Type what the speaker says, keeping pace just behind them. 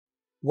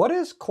What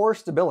is core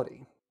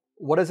stability?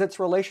 What is its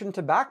relation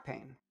to back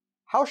pain?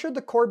 How should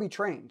the core be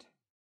trained?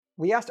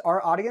 We asked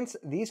our audience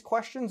these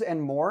questions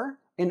and more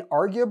in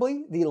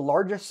arguably the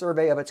largest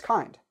survey of its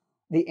kind.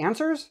 The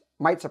answers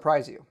might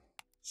surprise you.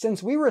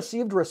 Since we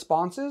received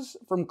responses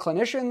from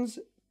clinicians,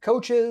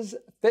 coaches,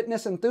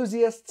 fitness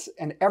enthusiasts,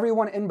 and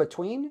everyone in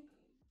between,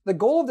 the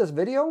goal of this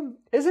video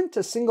isn't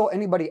to single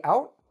anybody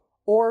out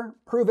or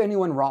prove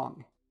anyone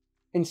wrong.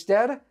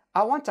 Instead,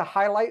 I want to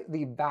highlight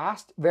the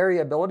vast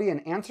variability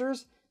in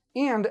answers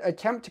and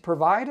attempt to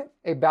provide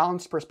a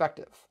balanced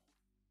perspective.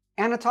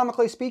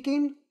 Anatomically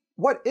speaking,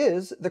 what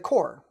is the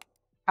core?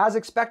 As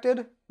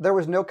expected, there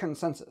was no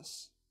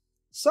consensus.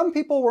 Some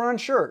people were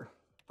unsure.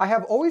 I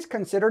have always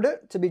considered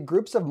it to be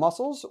groups of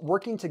muscles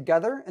working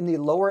together in the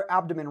lower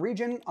abdomen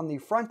region on the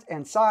front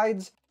and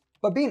sides,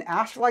 but being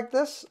asked like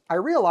this, I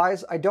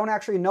realize I don't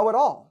actually know it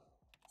all.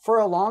 For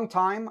a long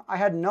time, I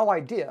had no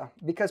idea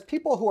because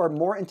people who are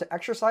more into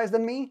exercise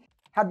than me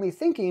had me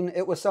thinking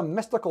it was some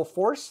mystical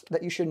force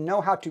that you should know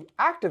how to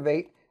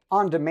activate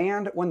on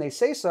demand when they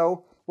say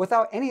so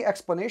without any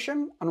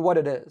explanation on what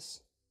it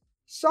is.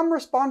 Some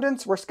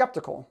respondents were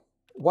skeptical.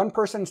 One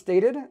person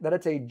stated that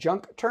it's a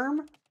junk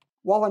term,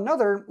 while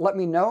another let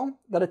me know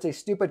that it's a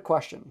stupid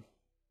question.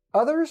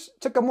 Others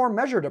took a more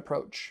measured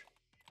approach.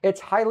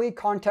 It's highly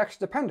context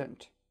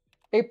dependent,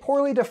 a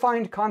poorly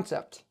defined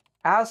concept.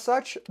 As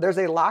such, there's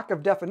a lack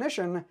of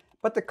definition,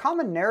 but the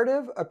common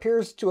narrative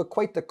appears to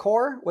equate the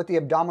core with the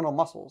abdominal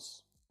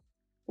muscles.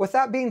 With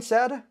that being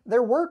said,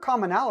 there were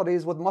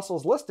commonalities with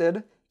muscles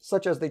listed,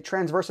 such as the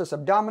transversus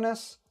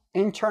abdominis,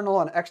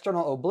 internal and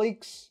external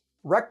obliques,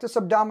 rectus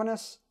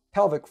abdominis,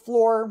 pelvic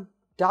floor,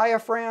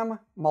 diaphragm,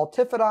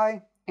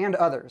 multifidi, and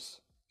others.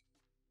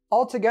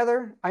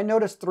 Altogether, I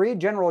noticed three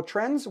general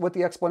trends with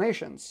the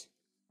explanations.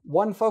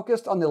 One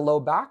focused on the low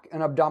back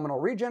and abdominal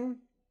region,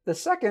 the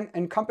second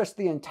encompassed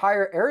the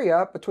entire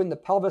area between the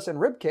pelvis and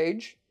rib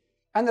cage,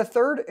 and the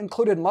third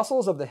included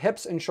muscles of the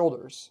hips and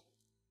shoulders.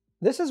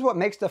 This is what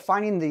makes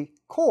defining the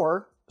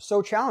core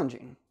so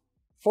challenging.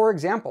 For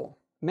example,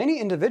 many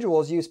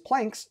individuals use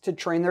planks to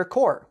train their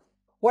core.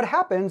 What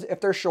happens if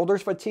their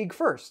shoulders fatigue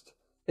first?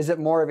 Is it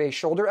more of a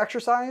shoulder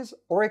exercise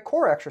or a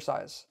core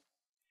exercise?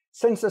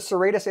 Since the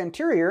serratus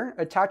anterior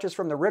attaches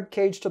from the rib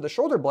cage to the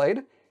shoulder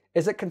blade,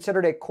 is it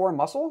considered a core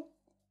muscle?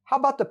 How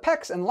about the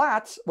pecs and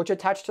lats, which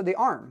attach to the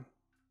arm?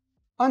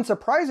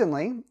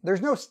 Unsurprisingly,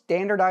 there's no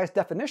standardized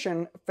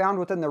definition found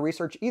within the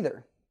research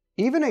either.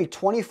 Even a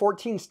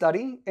 2014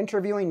 study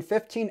interviewing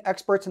 15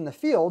 experts in the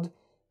field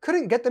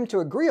couldn't get them to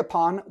agree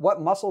upon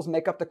what muscles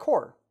make up the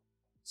core.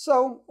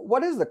 So,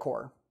 what is the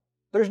core?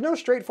 There's no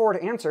straightforward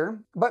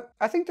answer, but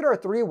I think there are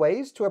three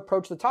ways to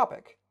approach the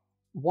topic.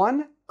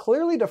 1.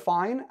 Clearly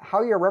define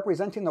how you're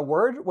representing the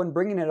word when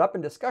bringing it up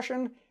in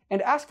discussion,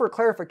 and ask for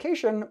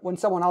clarification when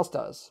someone else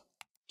does.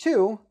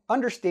 2.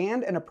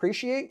 Understand and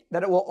appreciate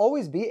that it will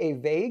always be a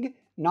vague,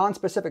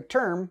 non-specific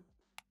term.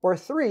 Or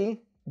 3.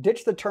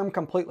 Ditch the term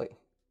completely.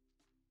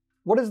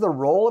 What is the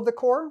role of the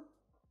core?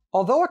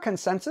 Although a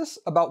consensus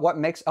about what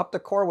makes up the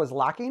core was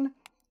lacking,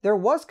 there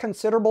was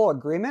considerable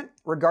agreement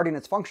regarding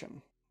its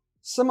function.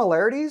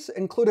 Similarities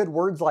included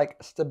words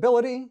like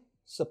stability,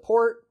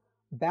 support,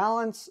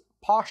 balance,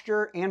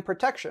 posture, and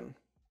protection.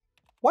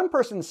 One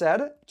person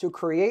said to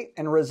create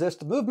and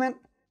resist movement,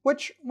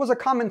 which was a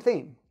common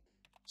theme.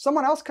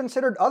 Someone else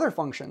considered other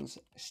functions,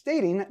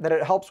 stating that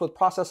it helps with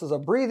processes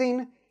of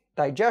breathing,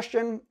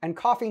 digestion, and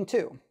coughing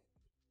too.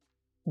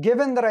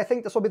 Given that I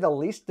think this will be the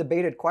least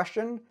debated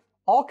question,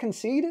 I'll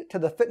concede to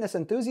the fitness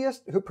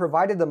enthusiast who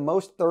provided the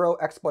most thorough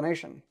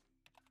explanation.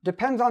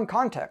 Depends on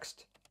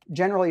context.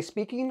 Generally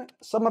speaking,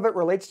 some of it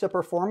relates to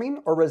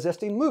performing or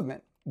resisting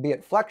movement, be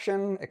it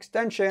flexion,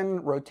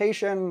 extension,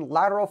 rotation,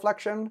 lateral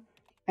flexion,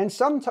 and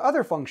some to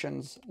other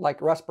functions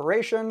like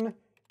respiration,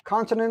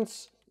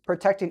 continence,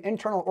 protecting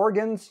internal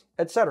organs,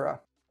 etc.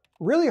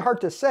 Really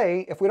hard to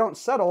say if we don't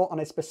settle on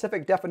a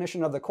specific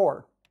definition of the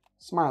core.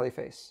 Smiley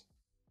face.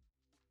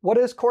 What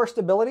is core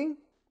stability?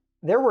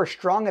 There were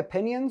strong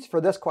opinions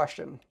for this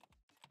question.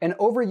 An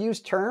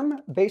overused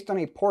term based on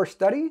a poor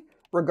study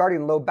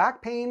regarding low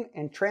back pain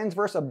and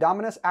transverse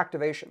abdominis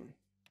activation.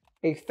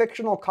 A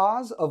fictional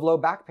cause of low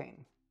back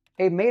pain.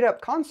 A made-up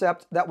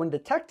concept that when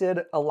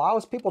detected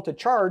allows people to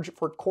charge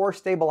for core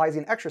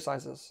stabilizing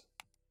exercises.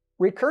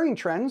 Recurring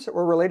trends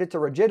were related to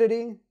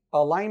rigidity,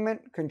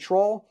 alignment,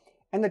 control,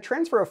 and the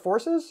transfer of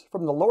forces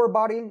from the lower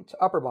body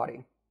to upper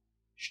body.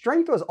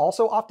 Strength was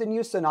also often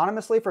used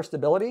synonymously for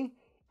stability,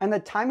 and the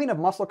timing of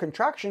muscle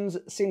contractions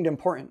seemed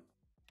important.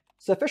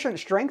 Sufficient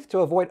strength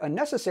to avoid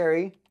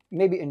unnecessary,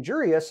 maybe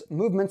injurious,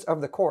 movements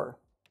of the core.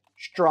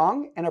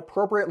 Strong and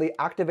appropriately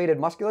activated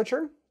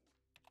musculature.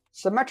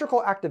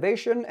 Symmetrical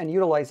activation and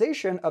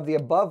utilization of the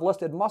above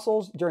listed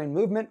muscles during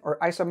movement or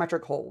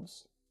isometric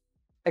holds.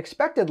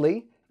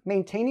 Expectedly,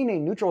 maintaining a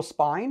neutral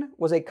spine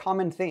was a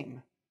common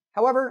theme.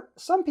 However,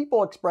 some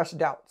people expressed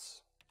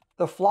doubts.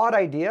 The flawed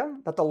idea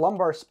that the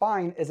lumbar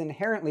spine is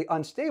inherently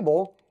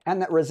unstable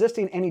and that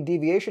resisting any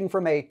deviation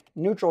from a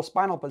neutral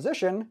spinal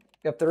position,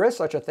 if there is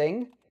such a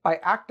thing, by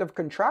active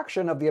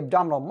contraction of the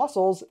abdominal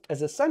muscles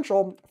is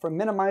essential for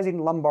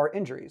minimizing lumbar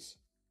injuries.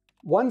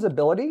 One's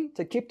ability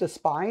to keep the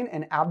spine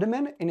and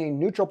abdomen in a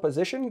neutral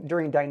position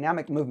during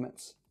dynamic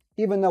movements,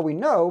 even though we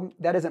know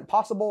that isn't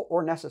possible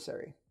or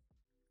necessary.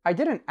 I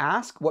didn't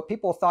ask what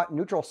people thought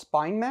neutral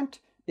spine meant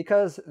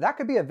because that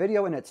could be a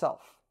video in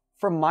itself.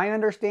 From my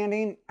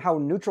understanding, how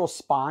neutral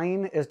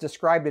spine is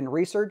described in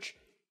research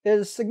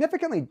is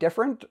significantly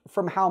different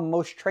from how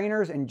most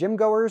trainers and gym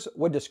goers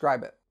would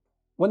describe it.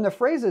 When the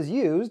phrase is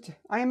used,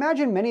 I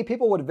imagine many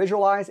people would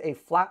visualize a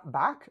flat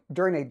back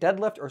during a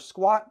deadlift or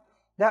squat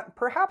that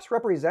perhaps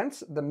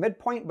represents the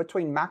midpoint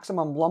between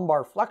maximum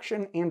lumbar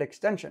flexion and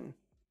extension.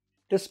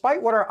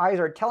 Despite what our eyes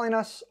are telling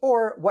us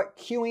or what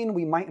cueing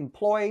we might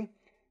employ,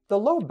 the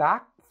low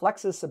back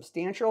flexes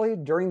substantially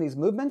during these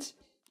movements,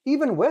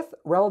 even with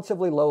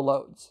relatively low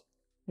loads.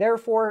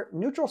 Therefore,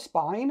 neutral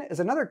spine is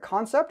another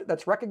concept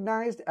that's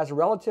recognized as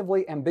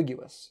relatively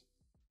ambiguous.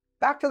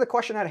 Back to the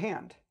question at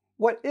hand.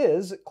 What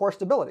is core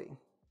stability?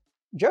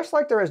 Just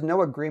like there is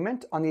no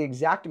agreement on the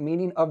exact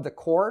meaning of the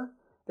core,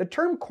 the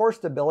term core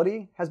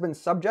stability has been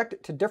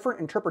subject to different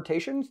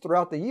interpretations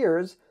throughout the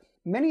years,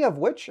 many of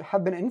which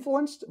have been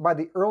influenced by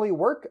the early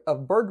work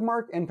of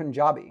Bergmark and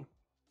Punjabi.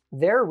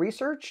 Their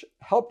research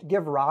helped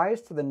give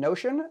rise to the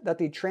notion that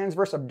the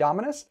transverse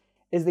abdominis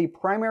is the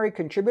primary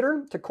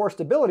contributor to core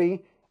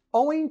stability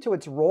owing to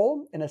its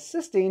role in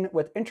assisting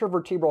with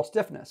intervertebral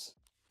stiffness.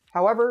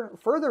 However,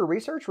 further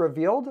research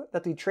revealed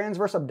that the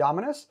transverse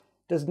abdominis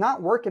does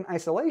not work in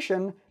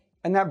isolation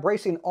and that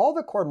bracing all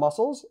the core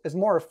muscles is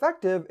more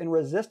effective in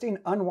resisting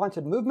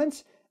unwanted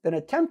movements than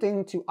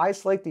attempting to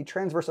isolate the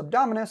transverse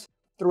abdominis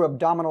through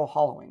abdominal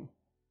hollowing.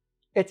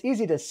 It's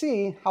easy to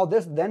see how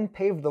this then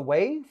paved the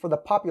way for the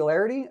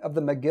popularity of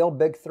the McGill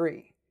Big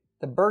Three,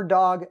 the bird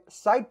dog,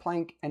 side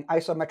plank, and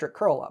isometric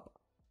curl up.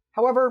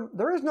 However,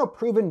 there is no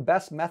proven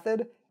best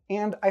method,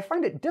 and I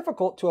find it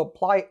difficult to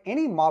apply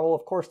any model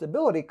of core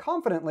stability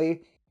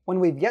confidently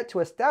when we've yet to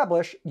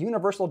establish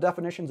universal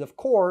definitions of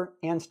core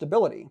and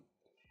stability.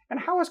 And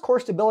how is core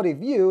stability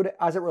viewed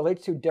as it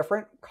relates to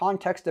different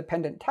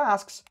context-dependent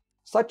tasks,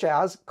 such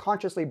as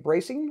consciously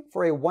bracing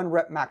for a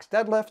 1-rep max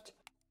deadlift,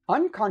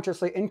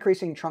 unconsciously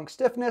increasing trunk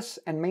stiffness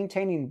and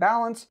maintaining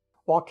balance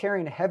while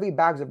carrying heavy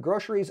bags of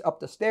groceries up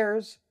the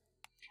stairs,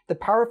 the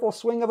powerful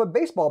swing of a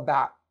baseball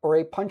bat or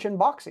a punch in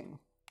boxing,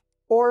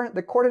 or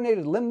the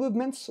coordinated limb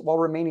movements while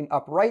remaining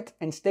upright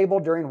and stable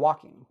during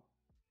walking.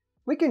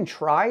 We can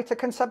try to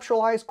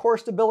conceptualize core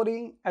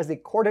stability as the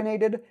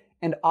coordinated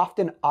and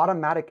often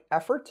automatic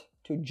effort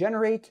to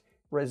generate,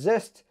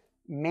 resist,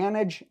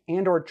 manage,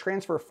 and/or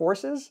transfer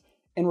forces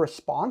in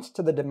response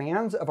to the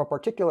demands of a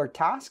particular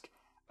task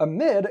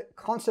amid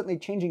constantly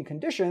changing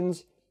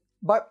conditions,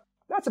 but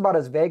that's about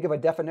as vague of a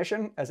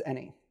definition as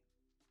any.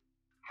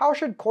 How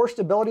should core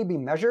stability be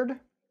measured?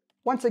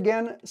 Once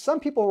again, some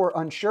people were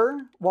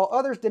unsure, while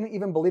others didn't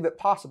even believe it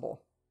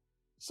possible.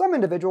 Some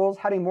individuals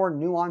had a more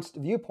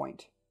nuanced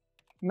viewpoint.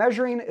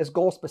 Measuring is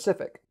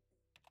goal-specific.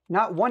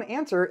 Not one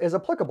answer is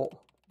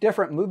applicable.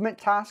 Different movement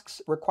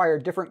tasks require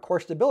different core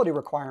stability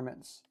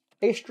requirements.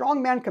 A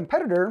strongman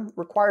competitor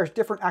requires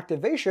different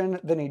activation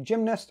than a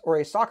gymnast or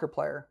a soccer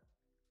player.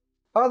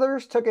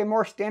 Others took a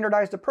more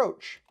standardized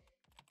approach.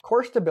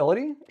 Core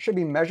stability should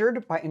be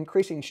measured by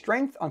increasing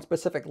strength on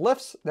specific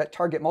lifts that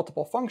target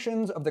multiple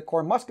functions of the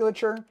core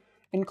musculature,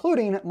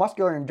 including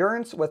muscular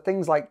endurance with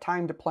things like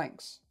timed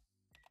planks,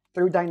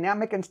 through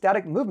dynamic and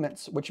static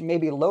movements which may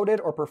be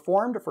loaded or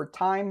performed for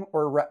time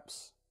or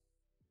reps.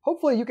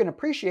 Hopefully you can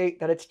appreciate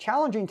that it's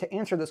challenging to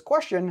answer this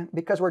question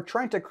because we're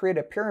trying to create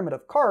a pyramid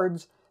of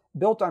cards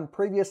built on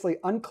previously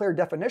unclear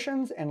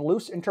definitions and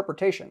loose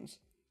interpretations.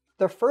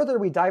 The further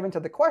we dive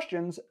into the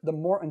questions, the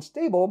more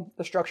unstable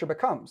the structure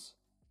becomes.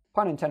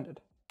 Pun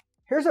intended.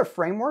 Here's a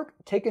framework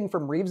taken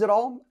from Reeves et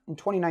al. In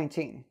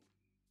 2019.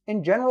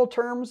 In general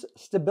terms,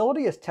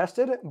 stability is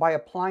tested by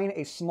applying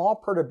a small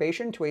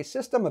perturbation to a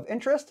system of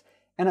interest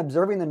and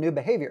observing the new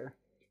behavior.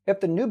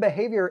 If the new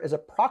behavior is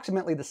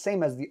approximately the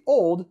same as the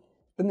old,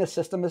 then the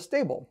system is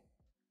stable.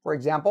 For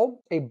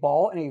example, a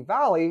ball in a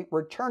valley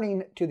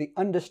returning to the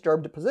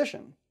undisturbed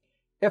position.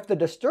 If the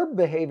disturbed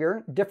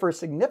behavior differs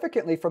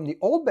significantly from the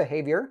old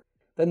behavior,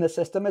 then the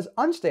system is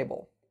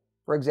unstable.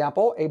 For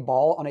example, a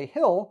ball on a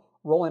hill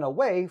rolling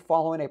away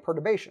following a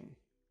perturbation.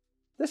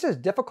 This is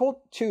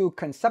difficult to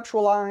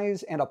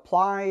conceptualize and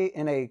apply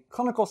in a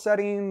clinical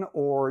setting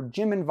or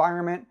gym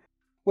environment,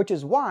 which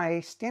is why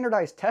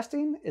standardized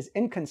testing is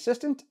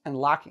inconsistent and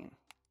lacking.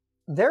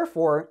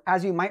 Therefore,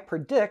 as you might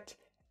predict,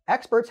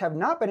 experts have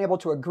not been able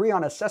to agree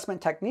on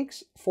assessment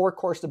techniques for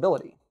core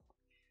stability.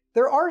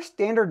 There are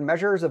standard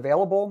measures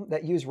available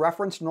that use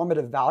reference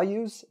normative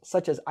values,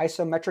 such as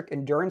isometric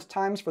endurance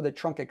times for the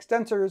trunk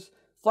extensors,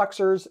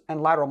 flexors,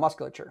 and lateral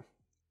musculature.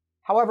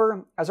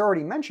 However, as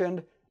already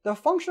mentioned, the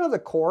function of the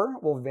core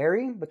will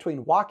vary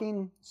between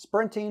walking,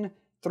 sprinting,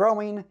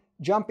 throwing,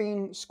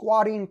 jumping,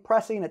 squatting,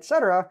 pressing,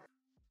 etc.,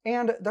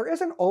 and there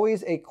isn't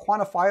always a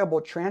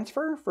quantifiable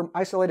transfer from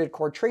isolated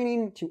core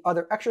training to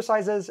other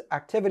exercises,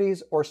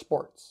 activities, or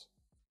sports.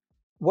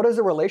 What is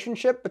the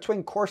relationship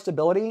between core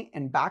stability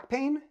and back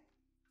pain?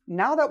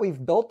 Now that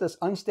we've built this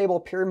unstable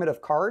pyramid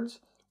of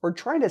cards, we're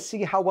trying to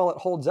see how well it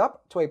holds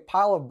up to a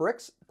pile of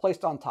bricks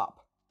placed on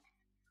top.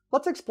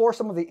 Let's explore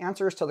some of the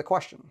answers to the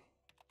question.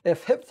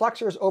 If hip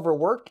flexors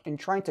overwork in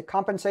trying to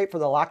compensate for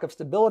the lack of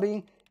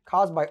stability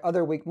caused by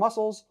other weak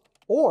muscles,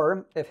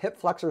 or if hip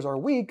flexors are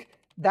weak,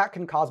 that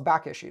can cause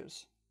back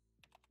issues.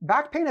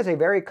 Back pain is a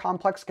very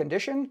complex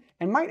condition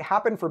and might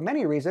happen for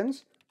many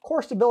reasons.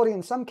 Core stability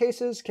in some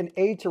cases can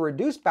aid to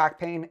reduce back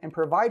pain and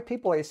provide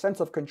people a sense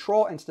of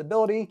control and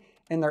stability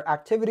in their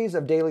activities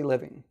of daily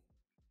living.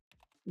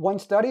 One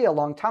study a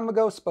long time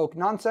ago spoke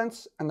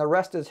nonsense, and the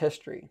rest is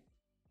history.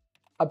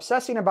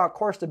 Obsessing about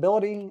core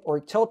stability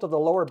or tilt of the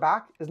lower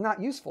back is not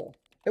useful.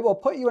 It will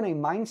put you in a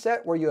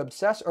mindset where you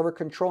obsess over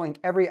controlling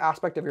every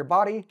aspect of your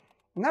body,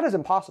 and that is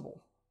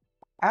impossible.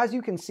 As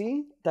you can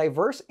see,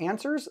 diverse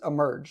answers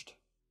emerged.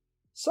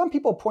 Some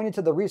people pointed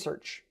to the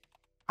research.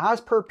 As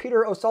per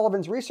Peter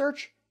O'Sullivan's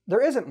research,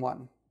 there isn't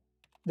one.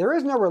 There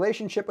is no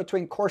relationship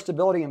between core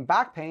stability and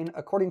back pain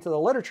according to the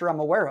literature I'm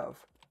aware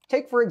of.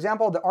 Take, for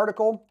example, the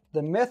article,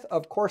 The Myth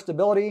of Core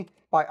Stability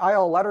by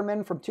I.L.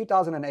 Letterman from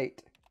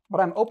 2008, but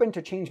I'm open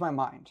to change my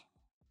mind.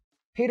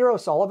 Peter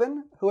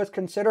O'Sullivan, who is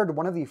considered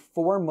one of the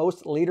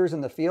foremost leaders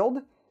in the field,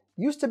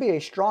 used to be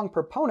a strong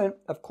proponent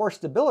of core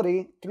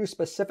stability through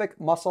specific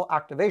muscle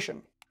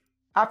activation.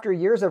 After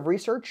years of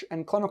research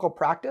and clinical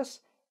practice,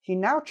 he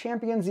now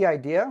champions the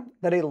idea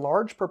that a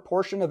large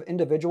proportion of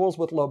individuals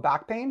with low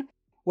back pain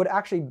would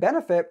actually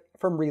benefit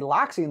from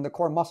relaxing the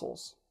core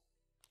muscles.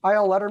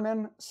 I.L.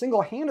 Letterman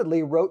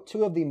single-handedly wrote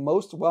two of the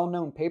most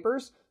well-known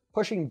papers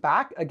pushing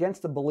back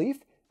against the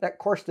belief that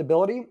core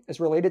stability is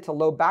related to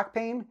low back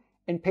pain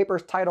in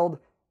papers titled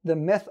The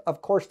Myth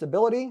of Core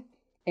Stability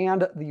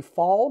and The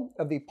Fall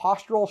of the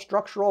Postural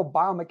Structural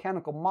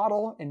Biomechanical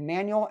Model in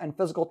Manual and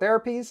Physical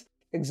Therapies,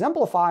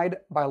 exemplified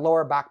by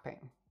lower back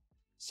pain.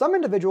 Some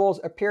individuals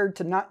appeared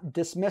to not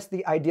dismiss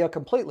the idea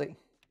completely.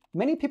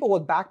 Many people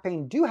with back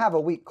pain do have a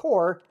weak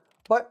core,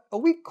 but a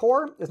weak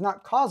core is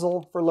not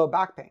causal for low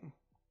back pain.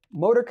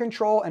 Motor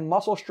control and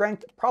muscle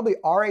strength probably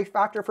are a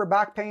factor for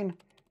back pain,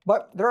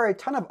 but there are a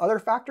ton of other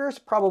factors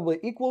probably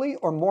equally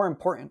or more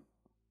important.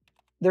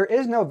 There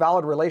is no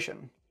valid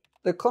relation.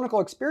 The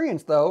clinical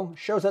experience, though,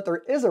 shows that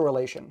there is a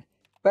relation.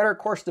 Better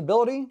core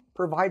stability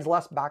provides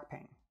less back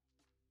pain.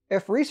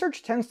 If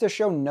research tends to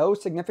show no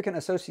significant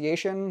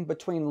association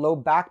between low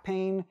back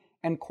pain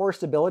and core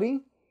stability,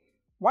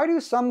 why do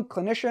some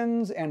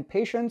clinicians and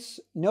patients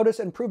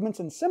notice improvements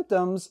in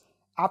symptoms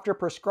after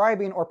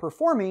prescribing or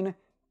performing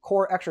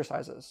core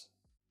exercises?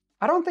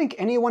 I don't think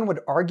anyone would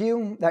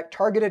argue that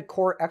targeted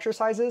core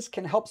exercises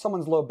can help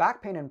someone's low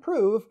back pain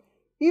improve,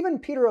 even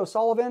Peter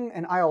O'Sullivan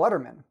and I.L.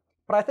 Letterman,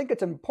 but I think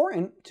it's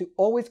important to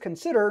always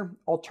consider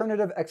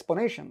alternative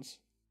explanations.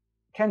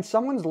 Can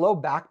someone's low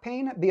back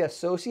pain be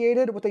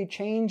associated with a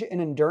change in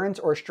endurance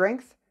or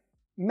strength?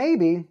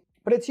 Maybe,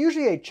 but it's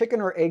usually a chicken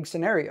or egg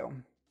scenario.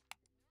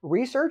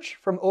 Research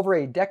from over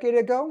a decade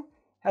ago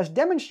has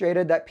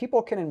demonstrated that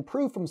people can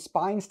improve from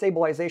spine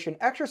stabilization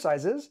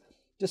exercises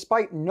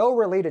despite no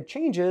related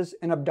changes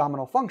in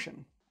abdominal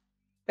function.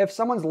 If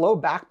someone's low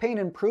back pain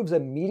improves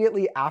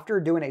immediately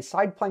after doing a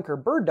side plank or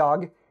bird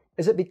dog,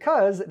 is it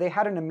because they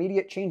had an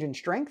immediate change in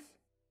strength?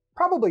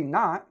 Probably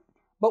not,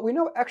 but we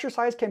know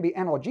exercise can be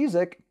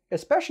analgesic,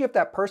 especially if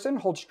that person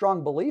holds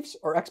strong beliefs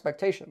or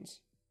expectations.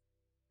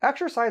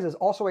 Exercise is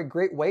also a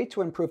great way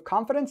to improve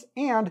confidence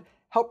and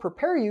help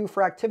prepare you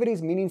for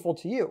activities meaningful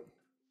to you.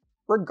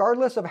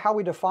 Regardless of how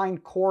we define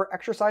core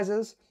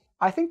exercises,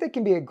 I think they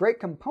can be a great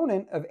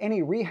component of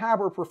any rehab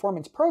or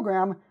performance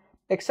program,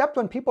 except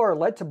when people are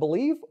led to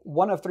believe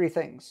one of three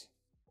things.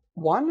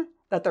 1,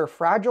 that they're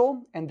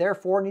fragile and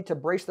therefore need to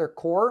brace their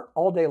core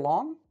all day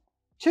long.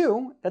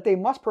 2, that they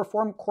must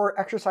perform core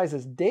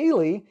exercises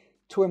daily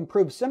to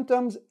improve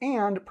symptoms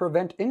and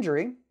prevent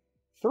injury.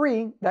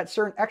 3, that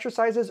certain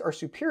exercises are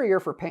superior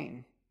for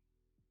pain.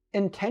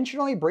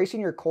 Intentionally bracing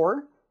your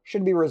core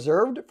should be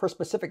reserved for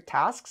specific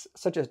tasks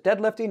such as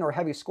deadlifting or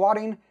heavy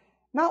squatting,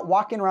 not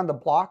walking around the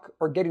block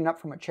or getting up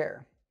from a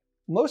chair.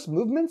 Most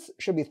movements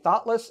should be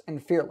thoughtless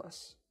and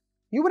fearless.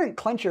 You wouldn't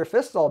clench your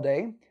fists all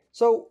day,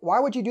 so why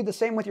would you do the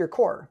same with your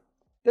core?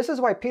 This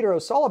is why Peter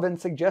O'Sullivan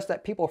suggests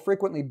that people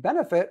frequently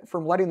benefit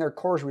from letting their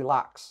cores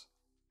relax.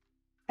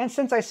 And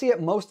since I see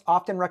it most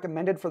often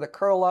recommended for the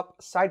curl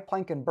up, side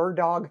plank, and bird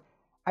dog,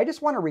 I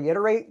just want to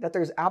reiterate that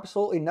there's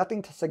absolutely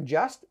nothing to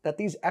suggest that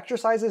these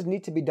exercises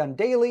need to be done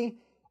daily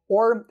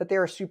or that they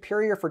are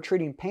superior for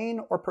treating pain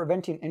or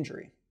preventing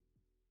injury.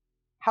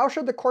 How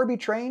should the core be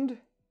trained?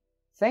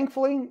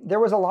 Thankfully, there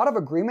was a lot of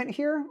agreement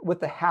here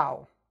with the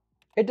how.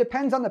 It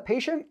depends on the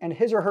patient and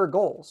his or her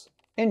goals.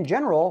 In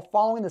general,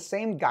 following the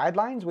same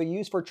guidelines we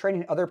use for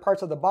training other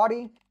parts of the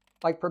body,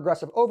 like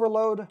progressive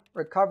overload,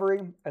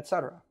 recovery,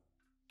 etc.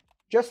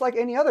 Just like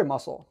any other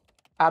muscle,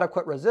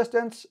 adequate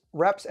resistance,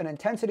 reps, and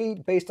intensity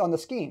based on the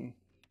scheme.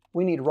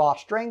 We need raw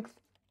strength,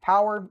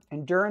 power,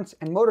 endurance,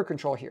 and motor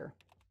control here.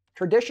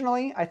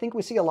 Traditionally, I think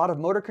we see a lot of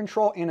motor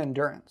control and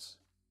endurance.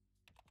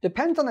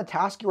 Depends on the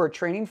task you are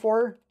training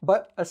for,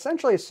 but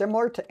essentially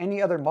similar to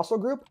any other muscle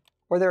group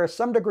where there is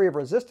some degree of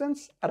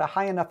resistance at a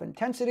high enough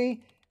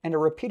intensity and a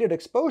repeated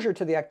exposure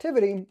to the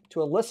activity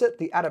to elicit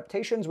the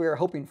adaptations we are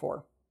hoping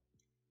for.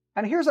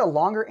 And here's a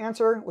longer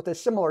answer with a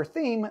similar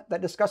theme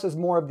that discusses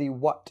more of the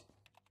what.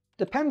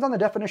 Depends on the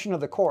definition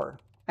of the core,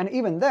 and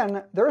even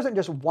then, there isn't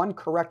just one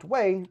correct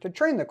way to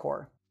train the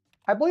core.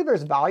 I believe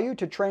there's value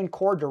to train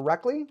core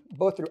directly,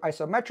 both through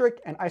isometric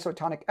and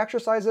isotonic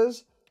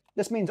exercises.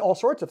 This means all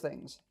sorts of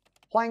things.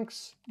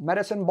 Planks,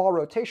 medicine ball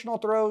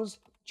rotational throws,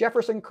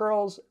 Jefferson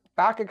curls,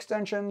 back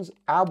extensions,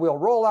 ab wheel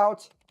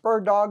rollouts,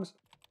 bird dogs.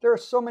 There are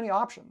so many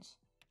options.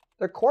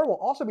 The core will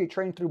also be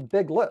trained through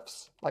big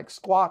lifts, like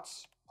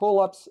squats,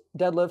 pull-ups,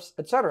 deadlifts,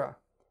 etc.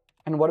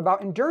 And what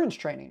about endurance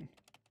training?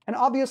 And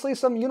obviously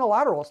some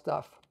unilateral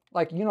stuff,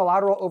 like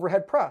unilateral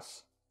overhead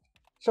press.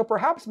 So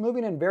perhaps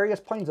moving in various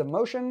planes of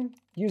motion,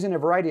 using a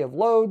variety of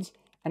loads,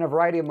 and a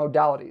variety of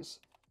modalities.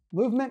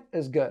 Movement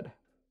is good.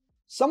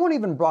 Someone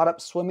even brought up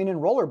swimming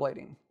and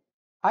rollerblading.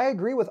 I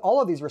agree with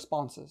all of these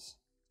responses.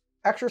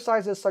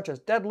 Exercises such as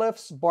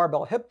deadlifts,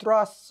 barbell hip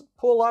thrusts,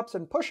 pull-ups,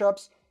 and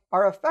push-ups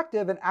are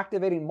effective in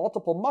activating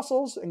multiple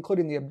muscles,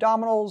 including the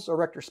abdominals,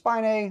 erector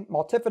spinae,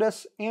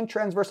 multifidus, and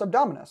transverse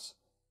abdominis.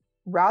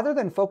 Rather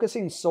than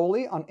focusing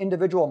solely on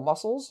individual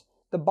muscles,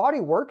 the body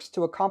works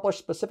to accomplish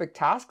specific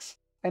tasks,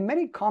 and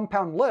many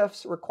compound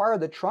lifts require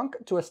the trunk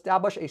to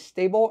establish a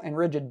stable and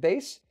rigid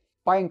base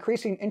by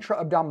increasing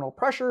intra-abdominal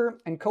pressure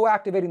and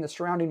co-activating the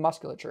surrounding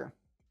musculature.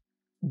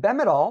 Bem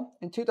et al.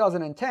 In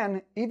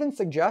 2010 even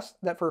suggests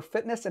that for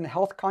fitness and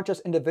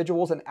health-conscious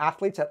individuals and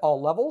athletes at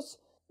all levels,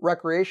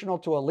 recreational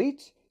to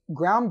elite,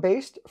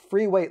 ground-based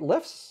free weight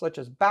lifts such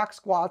as back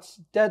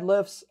squats,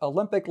 deadlifts,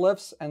 Olympic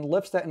lifts, and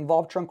lifts that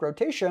involve trunk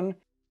rotation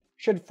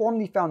should form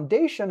the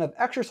foundation of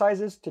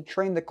exercises to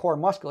train the core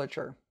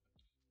musculature.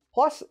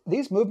 Plus,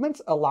 these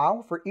movements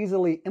allow for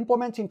easily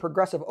implementing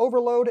progressive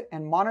overload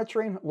and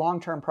monitoring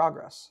long-term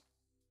progress.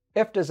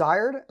 If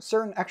desired,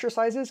 certain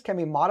exercises can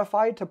be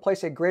modified to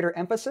place a greater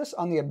emphasis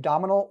on the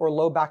abdominal or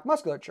low back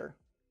musculature.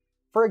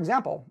 For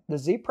example, the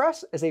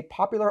Z-press is a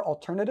popular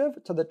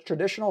alternative to the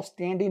traditional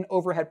standing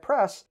overhead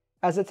press,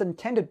 as its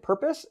intended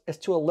purpose is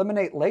to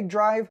eliminate leg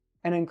drive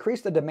and increase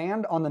the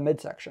demand on the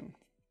midsection.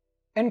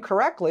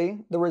 Incorrectly,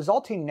 the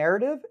resulting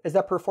narrative is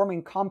that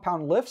performing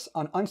compound lifts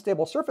on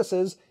unstable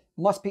surfaces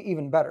must be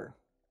even better.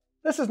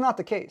 This is not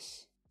the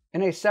case.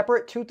 In a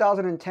separate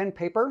 2010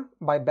 paper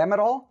by Bem et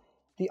al.,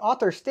 the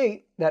authors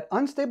state that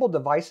unstable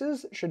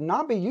devices should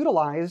not be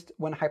utilized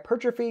when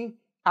hypertrophy,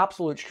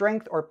 absolute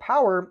strength, or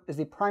power is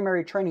the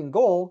primary training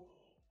goal,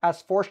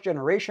 as force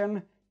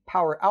generation,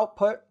 power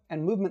output,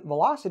 and movement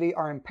velocity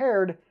are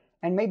impaired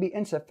and may be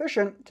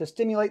insufficient to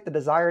stimulate the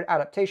desired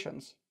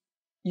adaptations.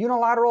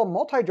 Unilateral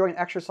multi-joint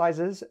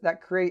exercises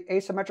that create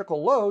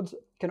asymmetrical loads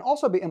can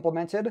also be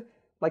implemented,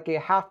 like a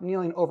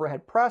half-kneeling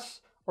overhead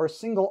press or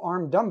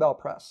single-arm dumbbell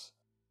press.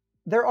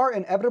 There are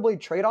inevitably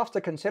trade-offs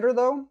to consider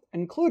though,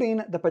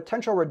 including the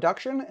potential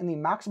reduction in the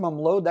maximum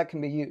load that can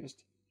be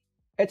used.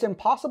 It's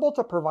impossible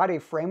to provide a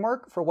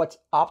framework for what's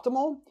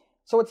optimal,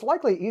 so it's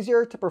likely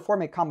easier to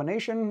perform a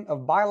combination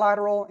of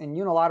bilateral and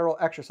unilateral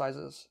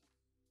exercises.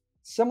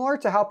 Similar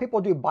to how people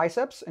do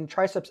biceps and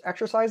triceps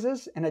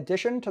exercises in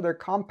addition to their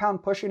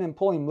compound pushing and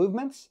pulling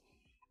movements,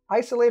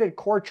 isolated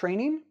core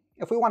training,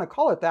 if we want to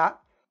call it that,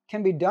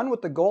 can be done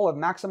with the goal of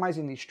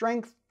maximizing the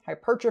strength,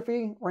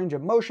 hypertrophy, range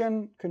of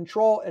motion,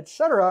 control,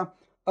 etc.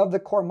 of the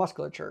core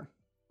musculature.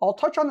 I'll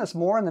touch on this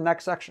more in the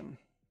next section.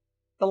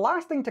 The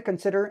last thing to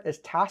consider is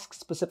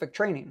task-specific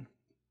training.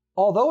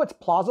 Although it's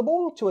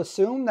plausible to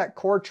assume that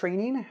core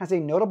training has a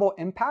notable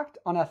impact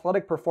on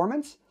athletic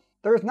performance,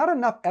 there is not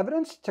enough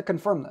evidence to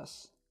confirm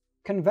this.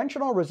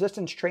 Conventional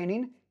resistance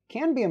training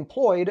can be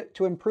employed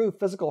to improve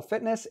physical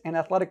fitness and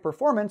athletic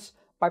performance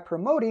by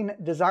promoting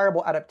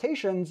desirable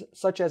adaptations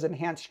such as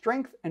enhanced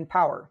strength and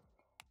power.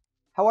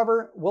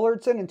 However,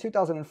 Willardson in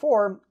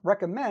 2004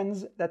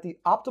 recommends that the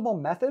optimal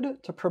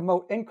method to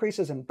promote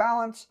increases in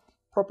balance,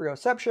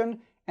 proprioception,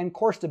 and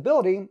core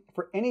stability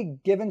for any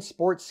given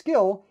sport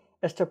skill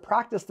is to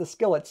practice the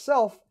skill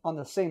itself on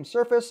the same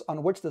surface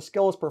on which the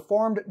skill is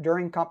performed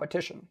during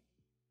competition.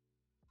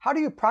 How do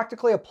you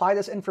practically apply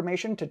this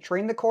information to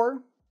train the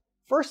core?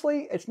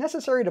 Firstly, it's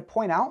necessary to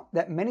point out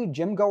that many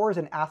gym goers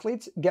and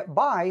athletes get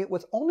by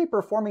with only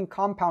performing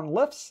compound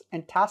lifts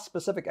and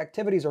task-specific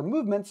activities or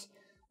movements,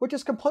 which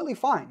is completely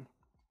fine.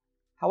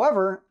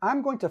 However,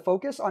 I'm going to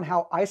focus on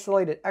how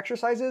isolated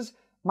exercises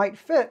might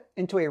fit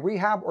into a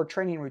rehab or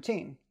training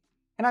routine.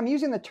 And I'm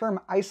using the term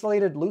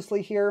isolated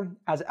loosely here,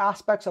 as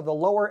aspects of the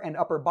lower and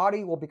upper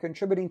body will be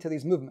contributing to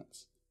these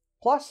movements.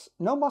 Plus,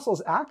 no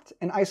muscles act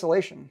in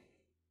isolation.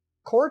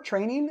 Core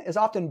training is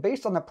often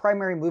based on the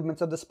primary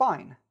movements of the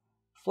spine: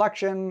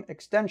 flexion,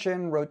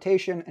 extension,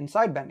 rotation, and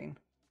side bending.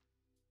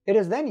 It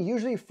is then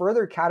usually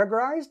further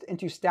categorized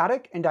into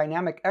static and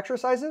dynamic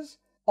exercises,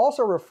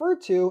 also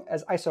referred to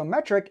as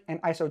isometric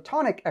and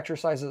isotonic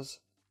exercises.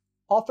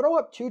 I'll throw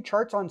up two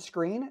charts on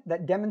screen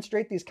that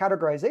demonstrate these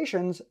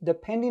categorizations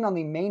depending on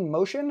the main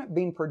motion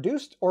being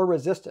produced or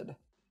resisted.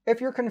 If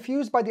you're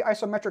confused by the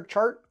isometric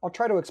chart, I'll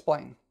try to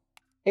explain.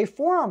 A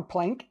forearm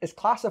plank is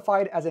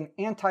classified as an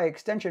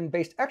anti-extension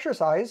based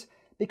exercise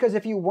because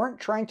if you weren't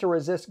trying to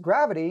resist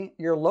gravity,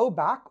 your low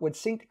back would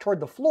sink toward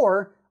the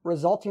floor,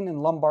 resulting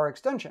in lumbar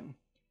extension.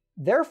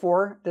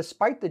 Therefore,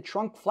 despite the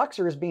trunk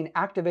flexors being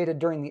activated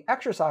during the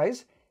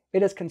exercise,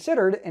 it is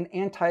considered an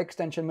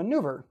anti-extension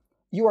maneuver.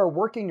 You are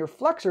working your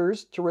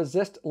flexors to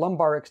resist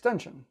lumbar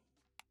extension.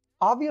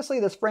 Obviously,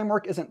 this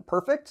framework isn't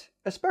perfect,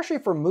 especially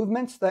for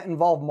movements that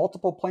involve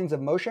multiple planes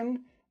of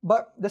motion,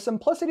 but the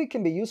simplicity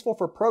can be useful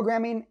for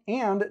programming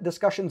and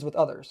discussions with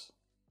others.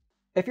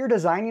 If you're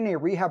designing a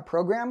rehab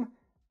program,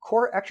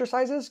 core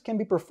exercises can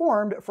be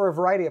performed for a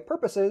variety of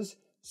purposes,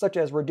 such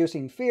as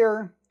reducing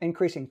fear,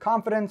 increasing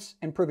confidence,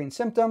 improving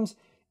symptoms,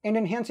 and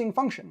enhancing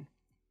function.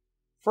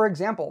 For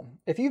example,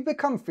 if you've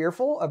become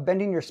fearful of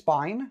bending your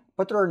spine,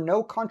 but there are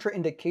no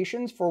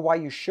contraindications for why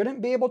you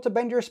shouldn't be able to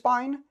bend your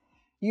spine,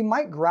 you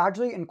might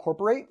gradually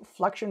incorporate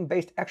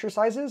flexion-based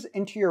exercises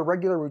into your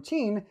regular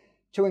routine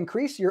to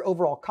increase your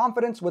overall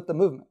confidence with the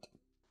movement.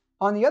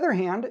 On the other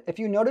hand, if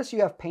you notice you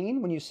have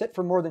pain when you sit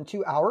for more than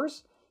 2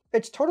 hours,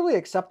 it's totally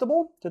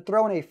acceptable to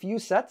throw in a few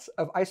sets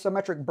of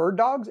isometric bird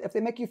dogs if they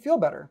make you feel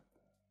better.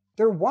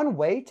 They're one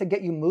way to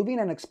get you moving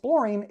and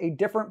exploring a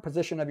different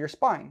position of your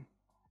spine.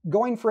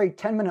 Going for a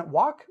 10-minute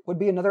walk would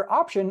be another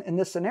option in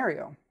this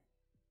scenario.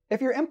 If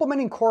you're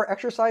implementing core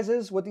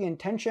exercises with the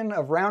intention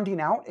of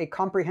rounding out a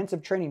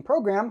comprehensive training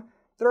program,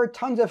 there are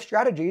tons of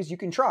strategies you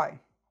can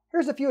try.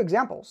 Here's a few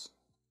examples.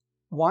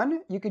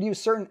 1, you could use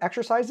certain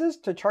exercises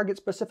to target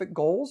specific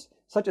goals,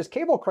 such as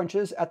cable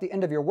crunches at the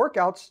end of your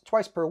workouts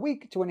twice per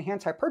week to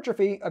enhance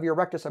hypertrophy of your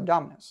rectus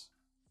abdominis.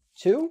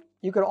 2,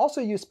 you could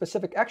also use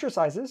specific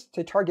exercises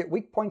to target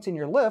weak points in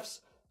your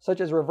lifts,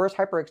 such as reverse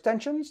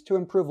hyperextensions to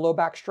improve low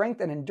back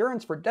strength and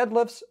endurance for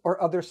deadlifts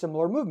or other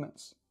similar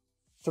movements.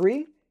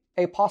 3,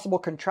 a possible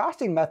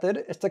contrasting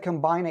method is to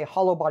combine a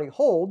hollow body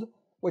hold,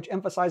 which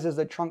emphasizes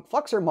the trunk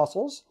flexor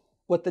muscles,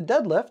 with the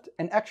deadlift,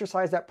 an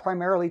exercise that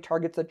primarily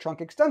targets the trunk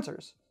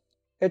extensors.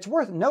 It's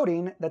worth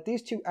noting that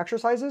these two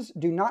exercises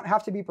do not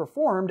have to be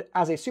performed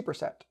as a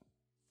superset.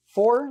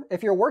 4,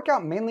 if your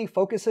workout mainly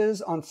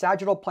focuses on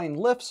sagittal plane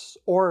lifts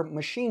or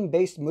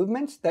machine-based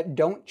movements that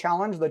don't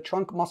challenge the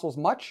trunk muscles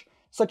much,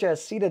 such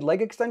as seated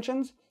leg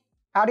extensions,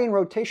 adding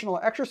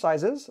rotational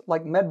exercises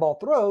like med ball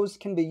throws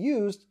can be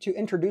used to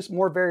introduce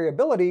more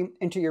variability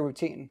into your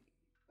routine.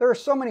 There are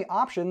so many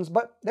options,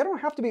 but they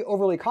don't have to be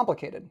overly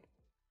complicated.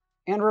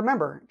 And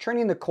remember,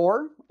 training the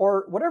core,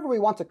 or whatever we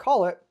want to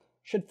call it,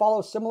 should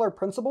follow similar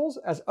principles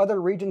as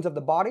other regions of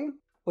the body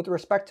with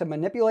respect to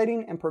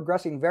manipulating and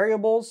progressing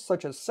variables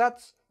such as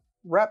sets,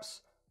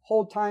 reps,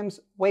 hold times,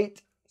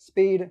 weight,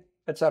 speed,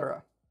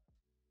 etc.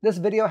 This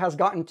video has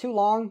gotten too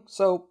long,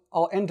 so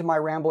I'll end my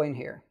rambling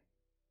here.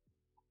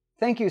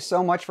 Thank you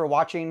so much for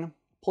watching.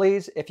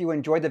 Please, if you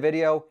enjoyed the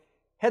video,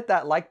 hit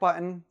that like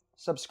button,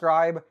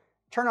 subscribe,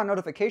 turn on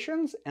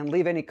notifications, and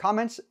leave any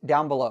comments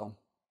down below.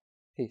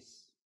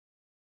 Peace.